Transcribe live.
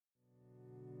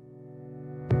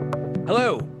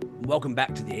Hello, welcome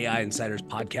back to the AI Insiders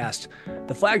podcast,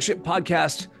 the flagship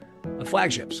podcast of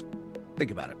flagships.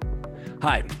 Think about it.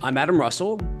 Hi, I'm Adam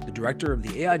Russell, the director of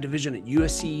the AI division at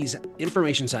USC's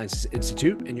Information Sciences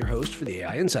Institute, and your host for the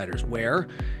AI Insiders, where,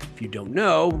 if you don't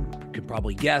know, you could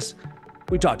probably guess,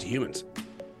 we talk to humans.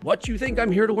 What, you think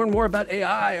I'm here to learn more about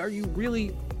AI? Are you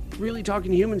really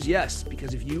talking to humans? Yes,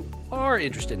 because if you are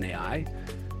interested in AI,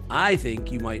 I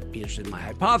think you might be interested in my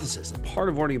hypothesis. And part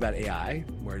of learning about AI,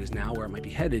 where it is now, where it might be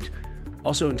headed,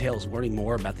 also entails learning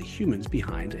more about the humans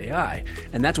behind AI.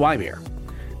 And that's why I'm here,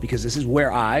 because this is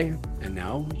where I, and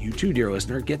now you too, dear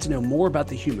listener, get to know more about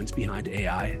the humans behind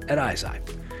AI at ISI.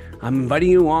 I'm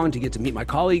inviting you along to get to meet my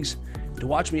colleagues, to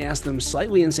watch me ask them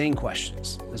slightly insane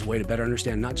questions as a way to better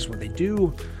understand not just what they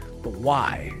do, but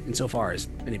why, insofar as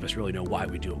any of us really know why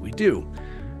we do what we do.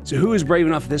 So who is brave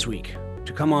enough this week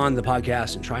to come on the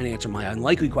podcast and try and answer my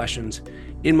unlikely questions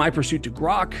in my pursuit to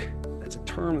grok, that's a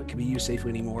term that can be used safely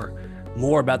anymore,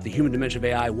 more about the human dimension of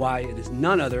AI, why it is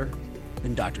none other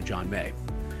than Dr. John May.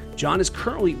 John is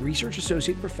currently Research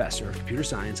Associate Professor of Computer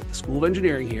Science at the School of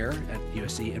Engineering here at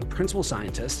USC and Principal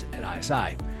Scientist at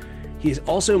ISI. He is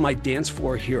also my dance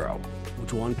floor hero,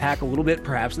 which we'll unpack a little bit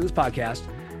perhaps in this podcast,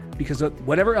 because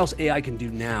whatever else AI can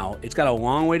do now, it's got a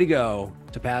long way to go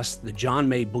to pass the John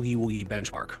May Boogie Woogie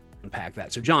benchmark. Unpack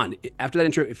that. So John, after that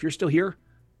intro, if you're still here,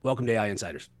 welcome to AI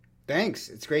Insiders. Thanks.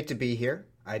 It's great to be here.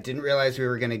 I didn't realize we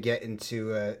were going to get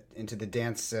into the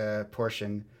dance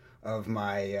portion of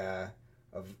my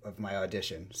of my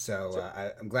audition. So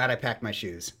I'm glad I packed my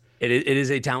shoes. It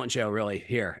is a talent show, really,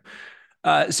 here.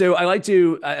 So I like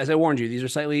to, as I warned you, these are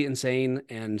slightly insane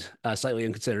and slightly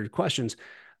unconsidered questions.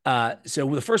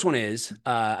 So the first one is,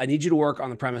 I need you to work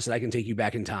on the premise that I can take you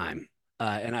back in time.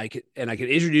 And I could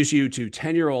introduce you to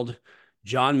 10-year-old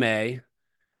John May,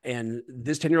 and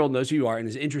this 10-year-old knows who you are and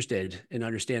is interested in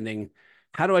understanding,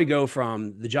 how do I go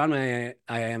from the John May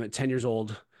I am at 10 years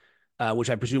old, which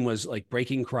I presume was like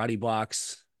breaking karate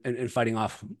blocks and fighting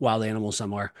off wild animals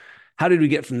somewhere. How did we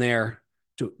get from there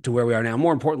to where we are now?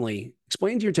 More importantly,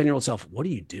 explain to your 10-year-old self, what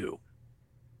do you do?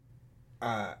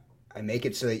 I make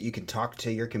it so that you can talk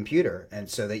to your computer, and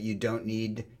so that you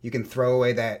can throw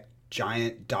away that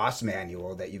giant DOS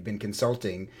manual that you've been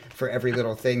consulting for every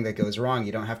little thing that goes wrong.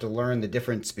 You don't have to learn the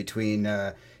difference between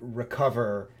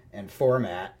recover and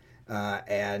format.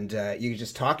 And you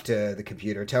just talk to the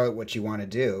computer, tell it what you want to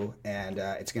do, and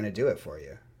it's going to do it for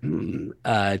you.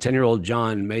 10-year-old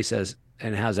John May says,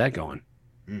 and how's that going?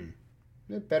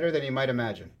 Better than you might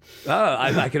imagine. Oh,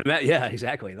 I can imagine. Yeah,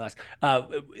 exactly. A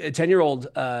 10-year-old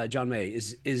John May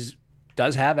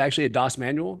does have actually a DOS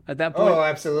manual at that point? Oh,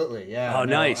 absolutely. Yeah. Oh,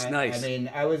 no, nice. I mean,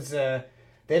 I was, they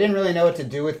didn't really know what to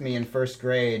do with me in first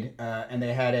grade. And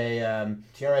they had a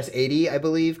TRS-80, I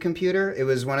believe, computer. It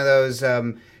was one of those,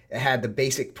 it had the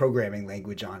basic programming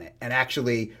language on it. And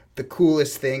actually, the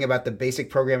coolest thing about the basic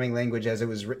programming language as it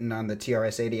was written on the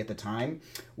TRS-80 at the time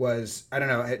was, I don't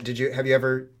know, have you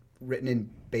ever written in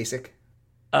BASIC?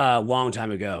 Long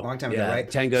time ago, right?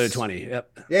 10 go to 20.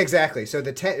 Yep. Yeah, exactly. So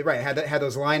the 10, right, had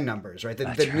those line numbers, right?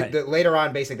 The later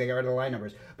on, basically, they got rid of the line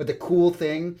numbers. But the cool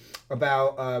thing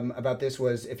about this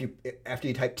was, after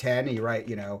you type 10 and you write,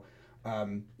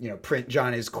 print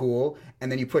John is cool, and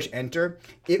then you push enter,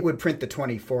 it would print the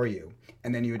 20 for you,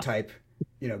 and then you would type,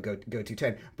 go to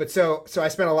 10. But so I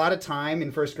spent a lot of time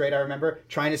in first grade, I remember,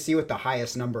 trying to see what the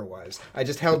highest number was. I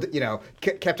just held,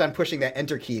 kept on pushing that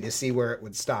enter key to see where it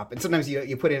would stop. And sometimes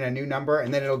you put in a new number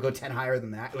and then it'll go 10 higher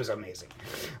than that. It was amazing.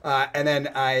 And then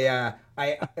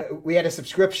we had a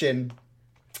subscription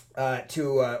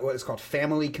to what was called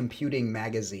Family Computing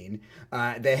Magazine.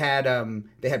 They had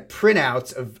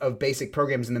printouts of basic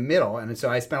programs in the middle, and so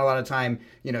I spent a lot of time,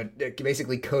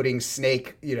 basically coding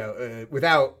Snake,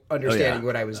 without understanding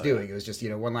what I was doing. It was just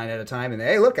one line at a time, and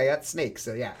hey, look, I got Snake.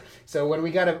 So yeah. So when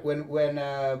we got when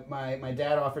my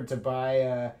dad offered to buy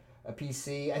a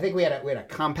PC, I think we had a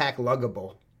compact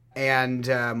luggable, and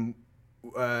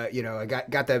I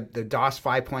got the DOS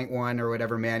 5.1 or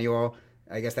whatever manual.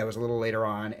 I guess that was a little later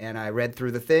on, and I read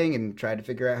through the thing and tried to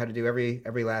figure out how to do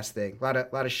every last thing. A lot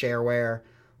of shareware,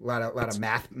 a lot of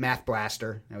math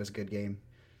blaster. That was a good game.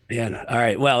 Yeah. All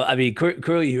right. Well, I mean,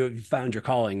 clearly you have found your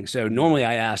calling. So normally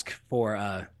I ask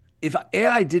for if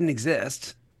AI didn't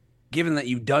exist, given that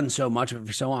you've done so much of it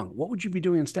for so long, what would you be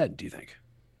doing instead, do you think?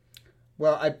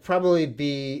 Well, I'd probably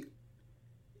be,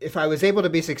 if I was able to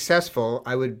be successful,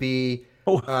 I would be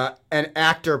an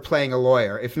actor playing a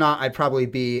lawyer. If not, I'd probably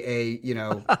be a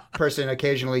person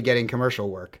occasionally getting commercial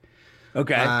work.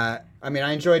 Okay. I mean,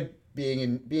 I enjoyed being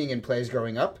in plays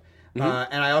growing up, and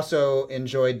I also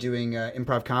enjoyed doing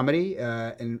improv comedy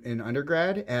in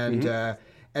undergrad,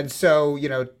 and so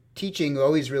teaching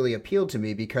always really appealed to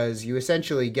me because you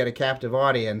essentially get a captive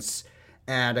audience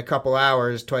and a couple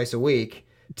hours twice a week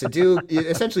to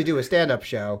essentially do a stand-up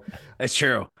show. That's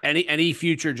true. Any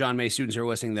future John May students who are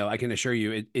listening, though, I can assure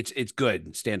you it's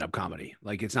good stand-up comedy.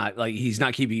 Like it's not like he's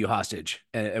not keeping you hostage,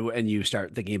 and you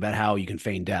start thinking about how you can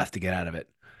feign death to get out of it.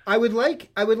 I would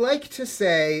like to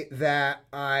say that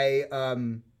I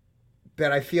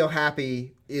feel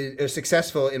happy or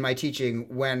successful in my teaching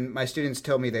when my students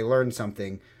tell me they learned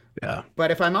something. Yeah.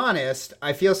 But if I'm honest,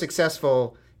 I feel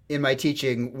successful in my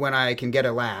teaching when I can get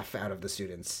a laugh out of the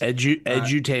students.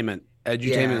 Edutainment.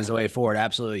 Edutainment Yeah. is the way forward.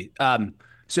 Absolutely.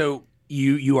 So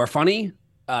you are funny.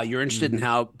 You're interested in Mhm.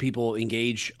 how people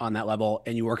engage on that level,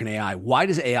 and you work in AI. Why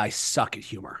does AI suck at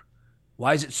humor?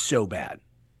 Why is it so bad?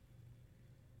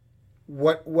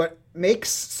 What makes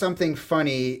something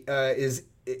funny is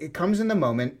it comes in the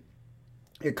moment.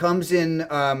 It comes in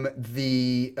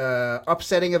the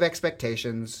upsetting of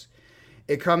expectations.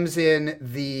 It comes in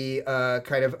the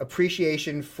kind of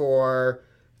appreciation for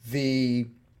the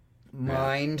Yeah.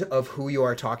 mind of who you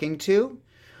are talking to.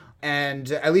 And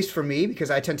at least for me,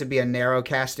 because I tend to be a narrow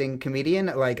casting comedian,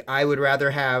 like I would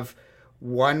rather have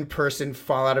one person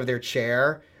fall out of their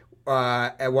chair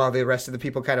while the rest of the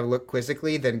people kind of look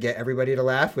quizzically than get everybody to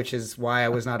laugh, which is why I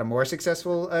was not a more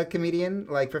successful comedian,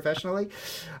 like professionally.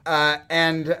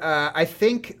 And I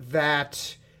think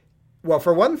that, well,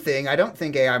 for one thing, I don't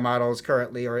think AI models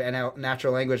currently or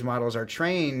natural language models are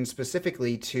trained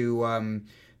specifically to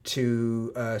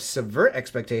subvert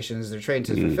expectations. They're trained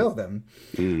to fulfill them.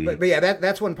 But yeah,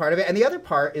 that's one part of it. And the other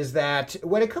part is that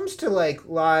when it comes to like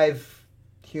live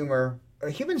humor,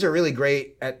 humans are really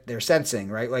great at their sensing,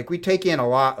 right? Like we take in a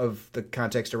lot of the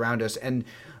context around us, and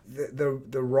the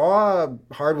raw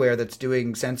hardware that's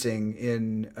doing sensing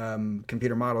in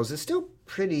computer models is still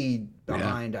pretty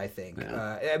behind, I think.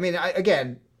 Yeah. I mean,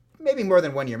 again, maybe more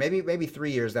than 1 year, maybe 3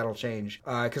 years that'll change.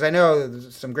 Because I know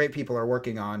some great people are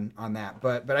working on that.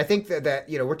 But I think that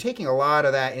we're taking a lot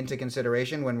of that into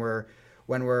consideration when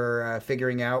we're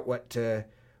figuring out what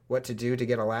to do to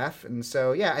get a laugh. And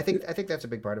so yeah, I think that's a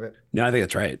big part of it. No, I think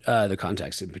that's right. The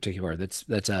context in particular, that's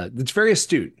very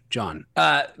astute, John.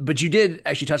 But you did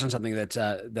actually touch on something that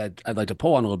I'd like to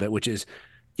pull on a little bit, which is,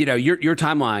 your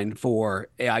timeline for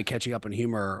AI catching up on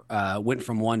humor went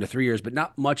from 1 to 3 years, but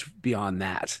not much beyond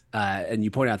that. And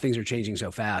you point out things are changing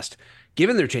so fast.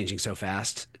 Given they're changing so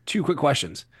fast, two quick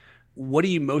questions: what are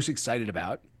you most excited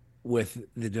about with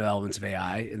the developments of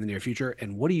AI in the near future,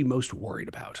 and what are you most worried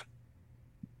about?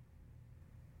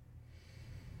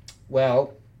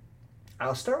 Well,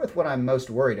 I'll start with what I'm most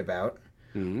worried about.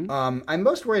 Hmm. I'm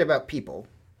most worried about people.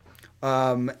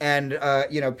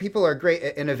 And people are great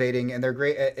at innovating, and they're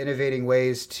great at innovating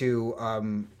ways to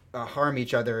harm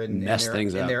each other Mess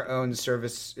things in up. their own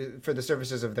service for the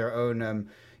services of their own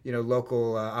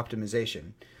local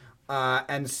optimization.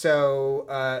 And so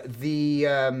the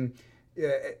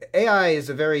AI is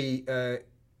a very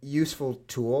useful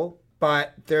tool,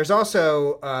 but there's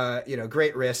also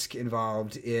great risk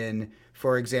involved in,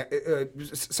 for example,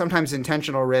 sometimes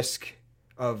intentional risk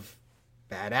of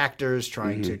bad actors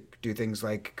trying to do things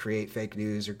like create fake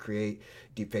news or create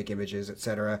deepfake images,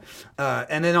 etc.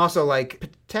 And then also like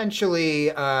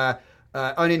potentially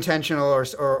unintentional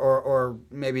or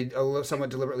maybe somewhat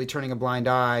deliberately turning a blind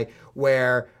eye,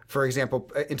 where, for example,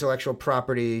 intellectual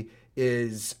property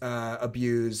is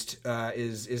abused,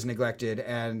 is neglected,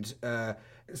 and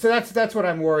so that's what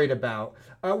I'm worried about.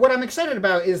 What I'm excited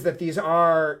about is that these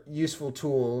are useful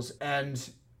tools, and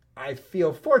I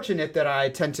feel fortunate that I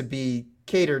tend to be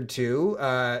catered to,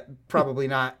 probably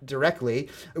not directly,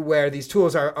 where these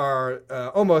tools are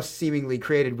almost seemingly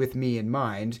created with me in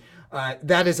mind.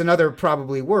 That is another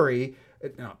probably worry.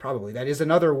 Not probably, that is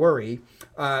another worry,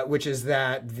 which is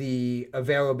that the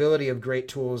availability of great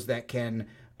tools that can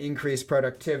increase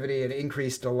productivity and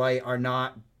increase delight are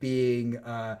not being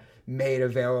made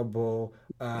available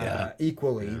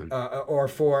equally, or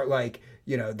for like,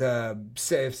 the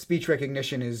speech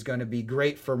recognition is going to be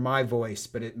great for my voice,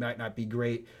 but it might not be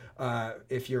great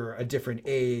if you're a different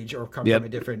age or come from a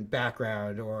different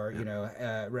background, or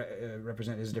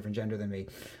represent as a different gender than me.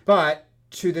 But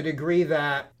to the degree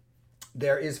that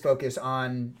there is focus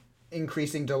on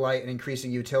increasing delight and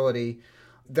increasing utility,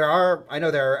 I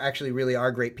know there actually really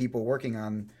are great people working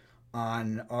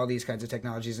on all these kinds of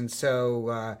technologies, and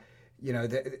so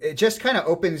it just kind of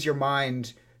opens your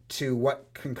mind to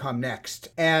what can come next.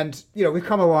 And, we've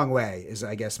come a long way is,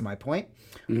 I guess, my point.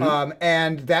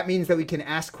 And that means that we can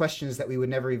ask questions that we would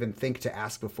never even think to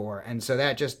ask before. And so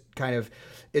that just kind of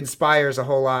inspires a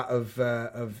whole lot of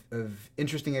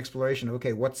interesting exploration of,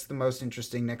 okay, what's the most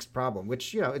interesting next problem?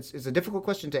 Which, it's a difficult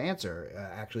question to answer,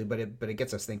 actually, but it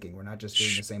gets us thinking. We're not just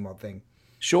doing the same old thing.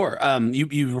 Sure.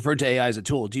 You referred to AI as a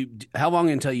tool. How long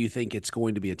until you think it's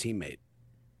going to be a teammate?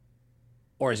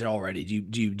 Or is it already?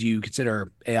 Do you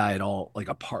consider AI at all like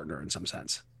a partner in some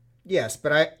sense? Yes,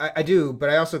 but I do,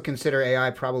 but I also consider AI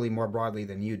probably more broadly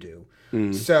than you do.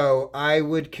 So I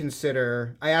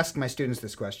ask my students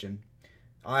this question.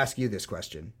 I'll ask you this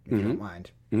question, if you don't mind.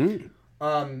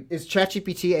 Is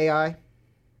ChatGPT AI?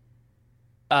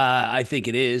 I think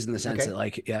it is in the sense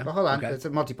that yeah. Well, hold on. It's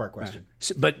a multi-part question.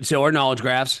 Right. So are knowledge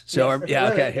graphs. So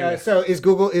yes. So is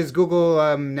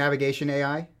Google navigation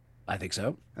AI? I think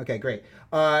so. Okay, great.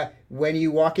 When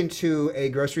you walk into a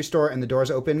grocery store and the doors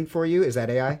open for you, is that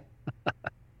AI?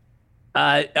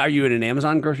 Are you in an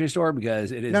Amazon grocery store?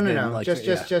 Because it is. No. Like,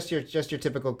 just your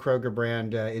typical Kroger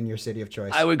brand in your city of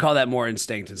choice. I would call that more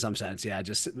instinct in some sense. Yeah,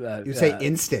 just you'd say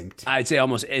instinct. I'd say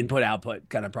almost input-output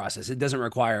kind of process. It doesn't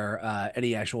require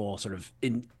any actual sort of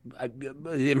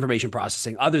information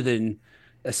processing other than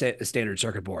a standard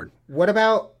circuit board. What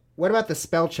about the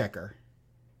spell checker?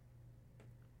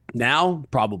 Now,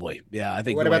 probably. Yeah, I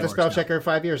think. What about the spell checker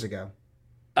 5 years ago?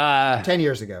 10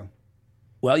 years ago?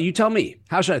 Well, you tell me.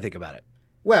 How should I think about it?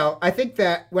 Well, I think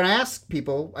that when I ask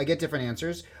people, I get different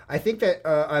answers. I think that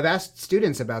I've asked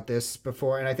students about this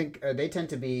before, and I think they tend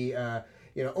to be,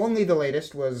 only the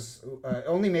latest was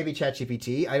only maybe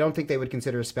ChatGPT. I don't think they would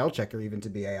consider a spell checker even to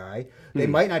be AI. They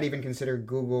might not even consider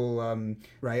Google, or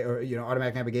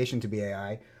automatic navigation to be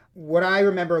AI. What I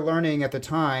remember learning at the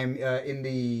time in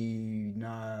the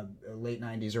late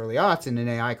 90s, early aughts in an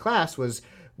AI class was,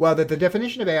 well, that the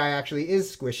definition of AI actually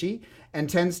is squishy and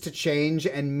tends to change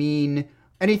and mean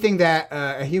anything that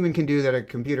a human can do that a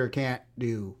computer can't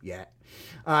do yet.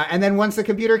 And then once the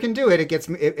computer can do it,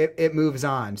 it moves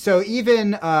on. So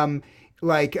even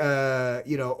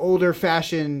older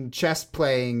fashioned chess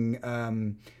playing,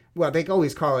 well, they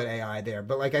always call it AI there,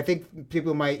 but I think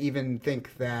people might even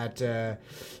think that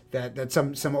that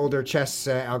some older chess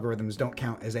algorithms don't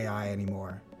count as AI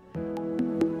anymore.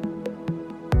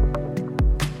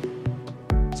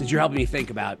 Since you're helping me think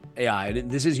about AI, and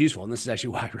this is useful, and this is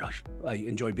actually why I really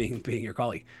enjoy being your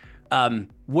colleague.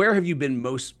 Where have you been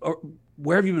most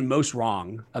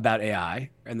wrong about AI?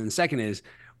 And then the second is,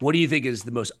 what do you think is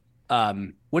the most?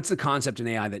 What's the concept in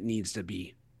AI that needs to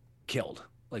be killed?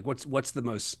 Like, what's the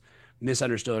most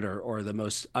misunderstood or the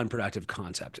most unproductive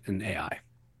concept in AI?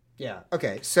 Yeah.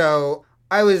 Okay. So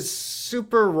I was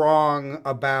super wrong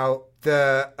about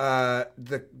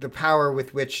the power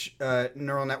with which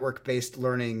neural network based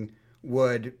learning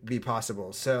would be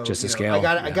possible. So just to scale.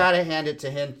 I gotta hand it to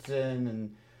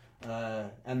Hinton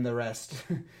and the rest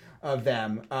of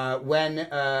them. When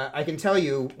I can tell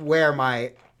you where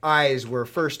my eyes were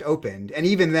first opened, and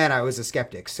even then I was a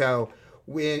skeptic. So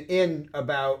in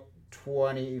about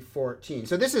 2014.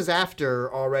 So this is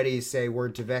after already, say,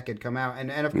 Word2Vec had come out.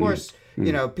 And of course,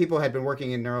 people had been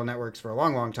working in neural networks for a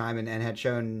long, long time and had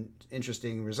shown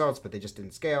interesting results, but they just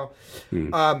didn't scale.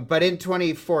 But in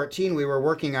 2014, we were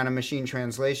working on a machine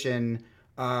translation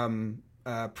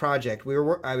project.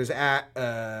 I was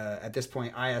at this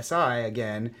point, ISI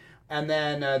again. And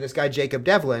then this guy, Jacob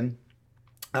Devlin,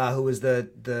 who was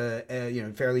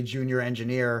the fairly junior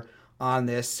engineer on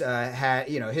this, had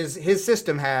his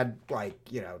system had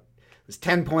it was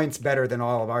 10 points better than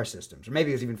all of our systems, or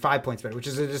maybe it was even 5 points better, which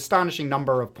is an astonishing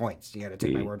number of points. You got to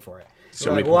take my word for it.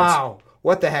 So wow,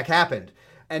 what the heck happened?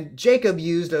 And Jacob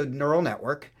used a neural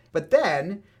network, but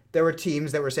then there were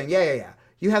teams that were saying, yeah,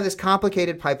 you have this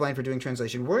complicated pipeline for doing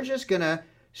translation. We're just gonna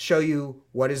show you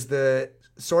what is the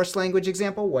source language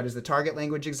example, what is the target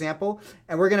language example,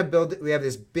 and we have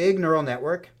this big neural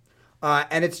network.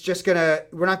 And it's just we're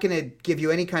not gonna give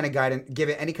it any kind of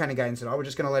guidance at all. We're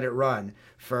just gonna let it run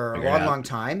for a long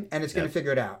time, and it's gonna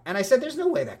figure it out. And I said, "There's no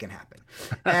way that can happen."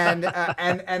 And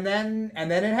and then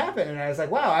it happened, and I was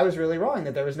like, "Wow, I was really wrong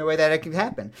that there was no way that it could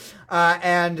happen."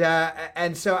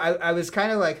 And so I was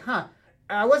kind of like, "Huh."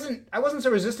 I wasn't so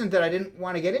resistant that I didn't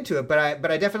want to get into it, but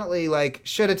I definitely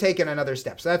should have taken another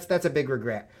step. So that's a big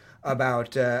regret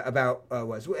about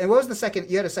was. And what was the second?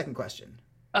 You had a second question.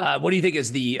 What do you think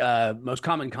is the most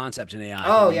common concept in AI?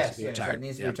 Oh, yes, it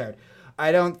needs to be retired.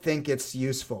 I don't think it's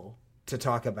useful to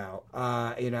talk about.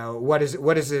 What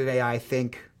does an AI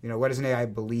think? What does an AI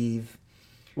believe?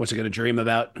 What's it going to dream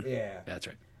about? Yeah, that's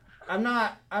right. I'm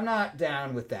not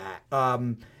down with that.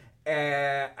 I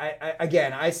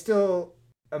still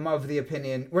am of the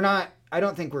opinion we're not. I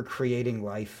don't think we're creating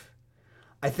life.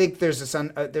 I think there's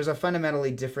a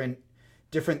fundamentally different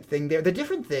thing there. The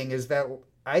different thing is that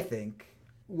I think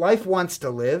life wants to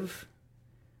live,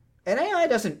 and AI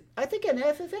doesn't. I think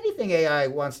if anything, AI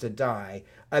wants to die.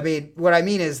 I mean, what I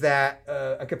mean is that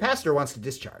a capacitor wants to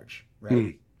discharge,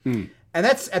 right? And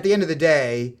that's at the end of the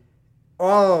day.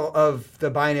 All of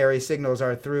the binary signals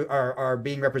are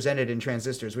being represented in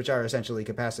transistors, which are essentially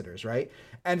capacitors, right?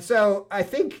 And so I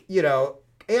think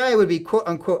AI would be quote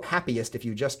unquote happiest if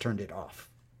you just turned it off.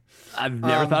 I've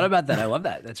never thought about that. I love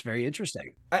that. That's very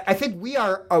interesting. I think we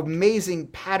are amazing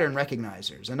pattern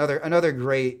recognizers. Another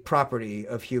great property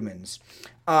of humans,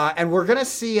 and we're gonna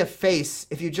see a face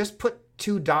if you just put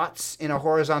two dots in a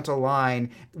horizontal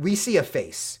line. We see a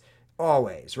face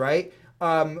always, right?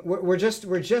 We're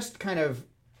just kind of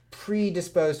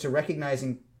predisposed to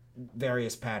recognizing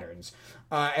various patterns,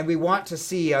 and we want to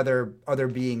see other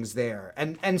beings there.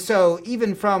 And so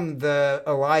even from the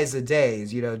Eliza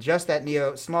days, just that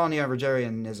small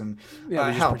neo-Rogerianism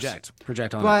helps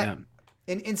project on but it.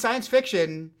 Yeah. In science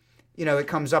fiction, it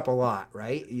comes up a lot,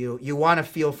 right? You want to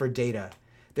feel for data.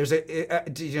 There's are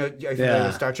you familiar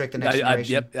with Star Trek: The Next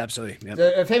Generation? Yep, absolutely. Yep.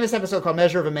 There's a famous episode called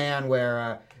Measure of a Man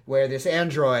where this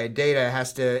android Data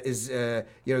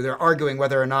they're arguing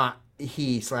whether or not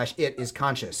he/it is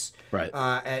conscious, right?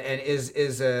 And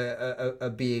is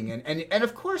a being, and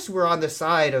of course we're on the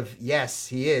side of yes,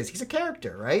 he is. He's a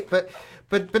character, right? But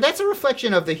that's a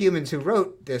reflection of the humans who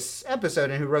wrote this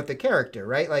episode and who wrote the character,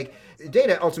 right? Like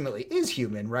Data ultimately is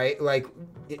human, right? Like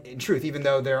in truth, even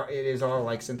though it is all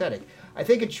like synthetic. I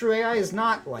think a true AI is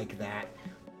not like that.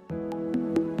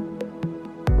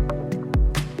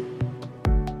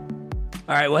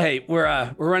 All right. Well, hey, we're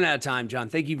running out of time, John.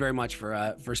 Thank you very much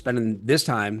for spending this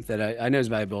time that I know is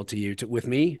valuable to you with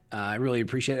me. I really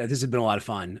appreciate it. This has been a lot of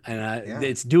fun, and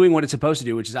it's doing what it's supposed to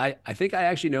do, which is I think I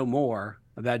actually know more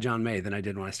about John May than I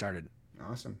did when I started.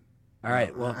 Awesome. All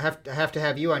right. Well, I have to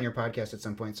have you on your podcast at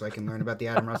some point so I can learn about the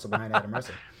Adam Russell behind Adam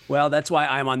Russell. Well, that's why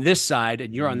I'm on this side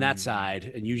and you're on that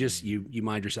side, and you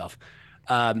mind yourself.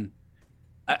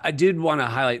 I did want to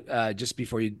highlight just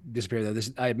before you disappear, though.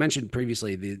 I had mentioned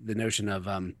previously the notion of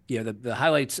the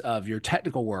highlights of your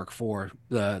technical work for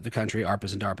the country,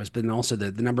 ARPAs and DARPAs, but then also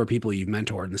the number of people you've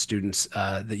mentored and the students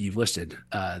that you've listed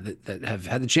that have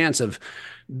had the chance of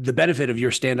the benefit of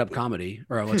your stand-up comedy,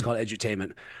 or what's called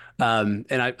edutainment. And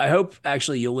I hope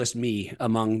actually you'll list me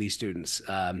among these students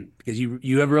because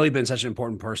you have really been such an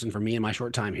important person for me in my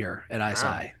short time here at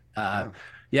ISI. Wow.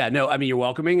 Yeah, no, I mean, you're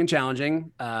welcoming and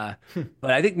challenging, but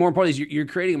I think more importantly, is you're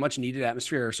creating a much needed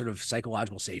atmosphere of sort of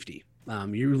psychological safety.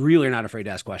 You really are not afraid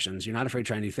to ask questions. You're not afraid to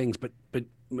try new things, but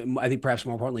I think perhaps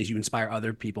more importantly is you inspire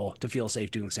other people to feel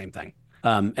safe doing the same thing.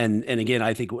 And again,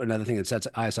 I think another thing that sets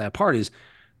ISI apart is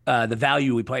the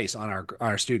value we place on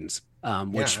our students,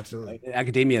 which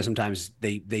academia sometimes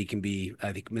they can be,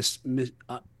 I think,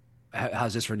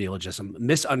 how's this for neologism?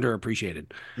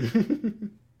 Misunderappreciated.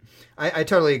 I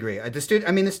totally agree.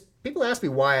 People ask me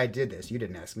why I did this. You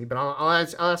didn't ask me, but I'll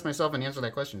ask myself and answer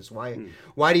that question. Is why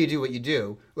do you do what you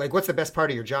do? Like, what's the best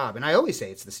part of your job? And I always say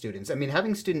it's the students. I mean,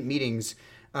 having student meetings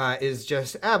is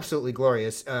just absolutely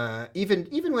glorious.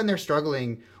 Even when they're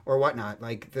struggling or whatnot,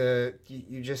 like they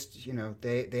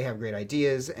have great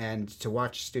ideas, and to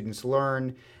watch students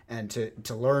learn and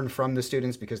to learn from the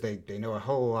students because they know a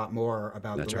whole lot more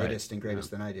about the latest and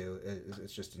greatest than I do.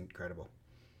 It's just incredible.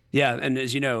 Yeah, and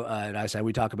as you know, at ISI,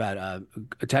 we talk about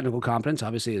technical competence,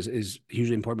 obviously, is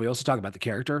hugely important. But we also talk about the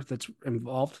character that's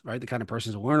involved, right? The kind of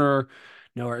person who's a learner,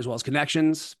 knower, as well as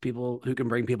connections, people who can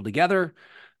bring people together,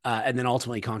 and then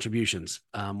ultimately contributions,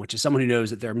 which is someone who knows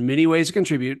that there are many ways to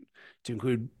contribute, to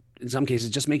include, in some cases,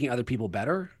 just making other people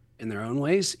better in their own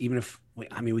ways, even if,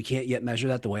 we can't yet measure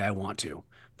that the way I want to,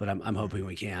 but I'm hoping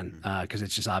we can, because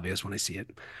it's just obvious when I see it.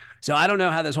 So I don't know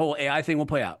how this whole AI thing will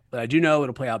play out, but I do know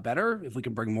it'll play out better if we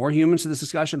can bring more humans to this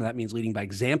discussion. That means leading by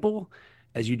example,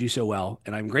 as you do so well.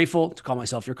 And I'm grateful to call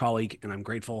myself your colleague, and I'm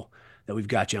grateful that we've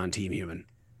got you on Team Human.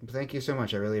 Thank you so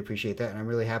much. I really appreciate that, and I'm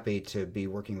really happy to be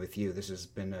working with you. This has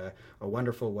been a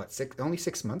wonderful, only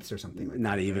 6 months or something like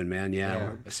Not that, even, right? Man.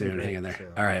 Yeah, soon. Hang in there.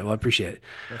 So, all right. Well, I appreciate it.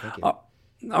 Well, thank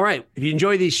you. All right. If you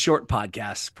enjoy these short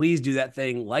podcasts, please do that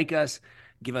thing. Like us.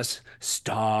 Give us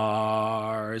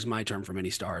stars, my term for many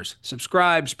stars.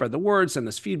 Subscribe, spread the word, send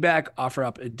us feedback, offer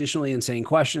up additionally insane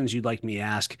questions you'd like me to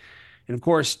ask. And of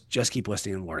course, just keep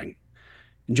listening and learning.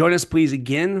 And join us, please,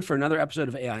 again for another episode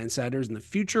of AI Insiders in the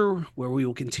future, where we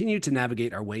will continue to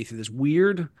navigate our way through this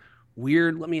weird,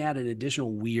 let me add an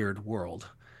additional weird world,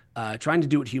 trying to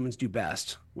do what humans do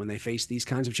best when they face these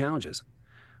kinds of challenges.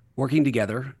 Working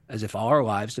together as if all our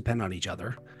lives depend on each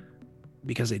other,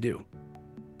 because they do.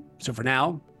 So for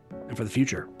now and for the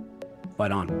future,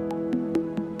 fight on.